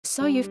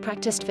So you've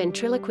practiced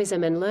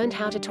ventriloquism and learned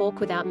how to talk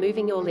without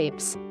moving your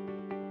lips.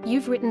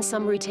 You've written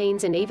some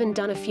routines and even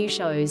done a few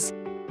shows.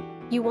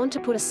 You want to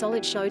put a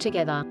solid show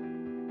together.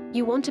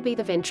 You want to be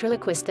the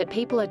ventriloquist that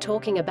people are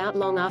talking about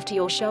long after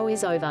your show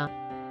is over.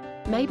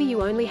 Maybe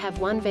you only have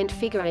one vent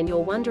figure and you're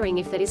wondering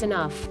if that is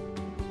enough.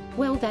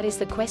 Well, that is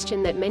the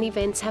question that many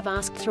vents have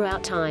asked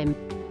throughout time.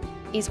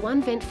 Is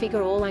one vent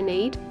figure all I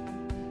need?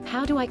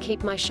 How do I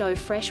keep my show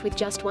fresh with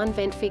just one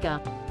vent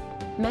figure?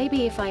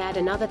 Maybe if I add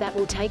another that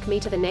will take me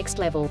to the next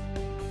level.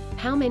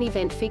 How many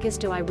vent figures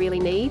do I really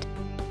need?